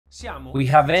We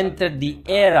have entered the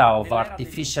era of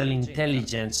artificial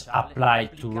intelligence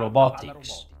applied to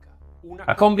robotics.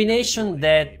 A combination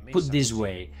that, put this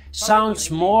way,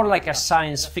 sounds more like a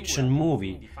science fiction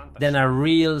movie than a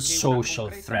real social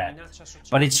threat.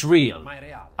 But it's real,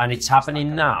 and it's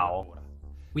happening now,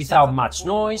 without much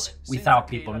noise, without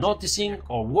people noticing,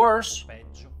 or worse,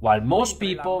 while most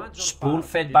people,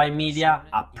 spoon-fed by media,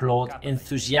 applaud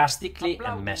enthusiastically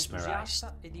and mesmerized.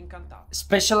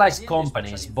 Specialized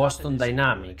companies, Boston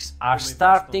Dynamics, are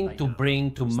starting to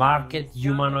bring to market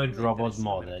humanoid robot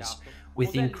models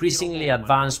with increasingly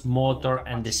advanced motor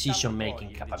and decision-making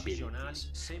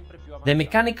capabilities. The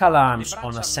mechanical arms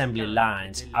on assembly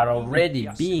lines are already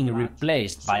being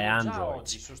replaced by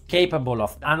androids, capable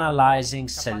of analyzing,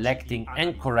 selecting,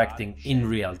 and correcting in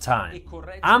real time.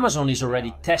 Amazon is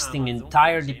already testing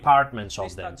entire departments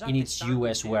of them in its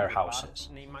US warehouses.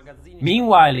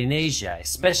 Meanwhile, in Asia,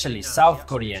 especially South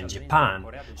Korea and Japan,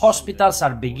 hospitals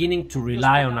are beginning to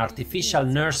rely on artificial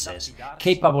nurses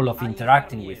capable of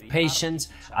interacting with patients,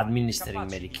 administering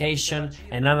medication,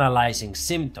 and analyzing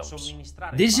symptoms.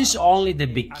 This is only the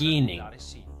beginning.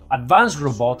 Advanced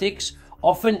robotics,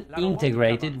 often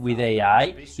integrated with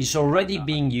AI, is already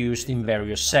being used in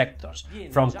various sectors,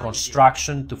 from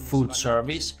construction to food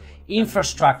service,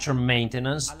 infrastructure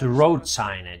maintenance to road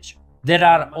signage. There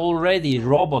are already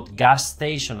robot gas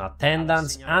station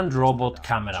attendants and robot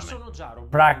cameramen.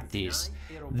 Practice: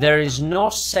 there is no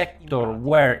sector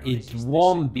where it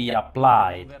won't be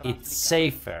applied. It's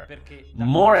safer,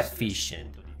 more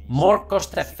efficient, more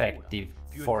cost-effective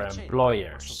for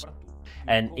employers.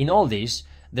 And in all this,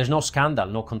 there's no scandal,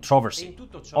 no controversy.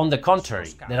 On the contrary,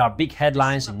 there are big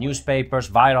headlines in newspapers,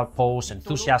 viral posts,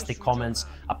 enthusiastic comments,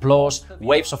 applause,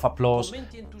 waves of applause.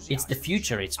 It's the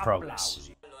future, it's progress.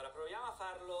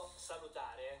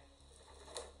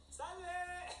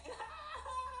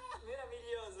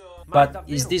 But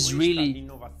is this really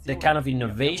the kind of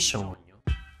innovation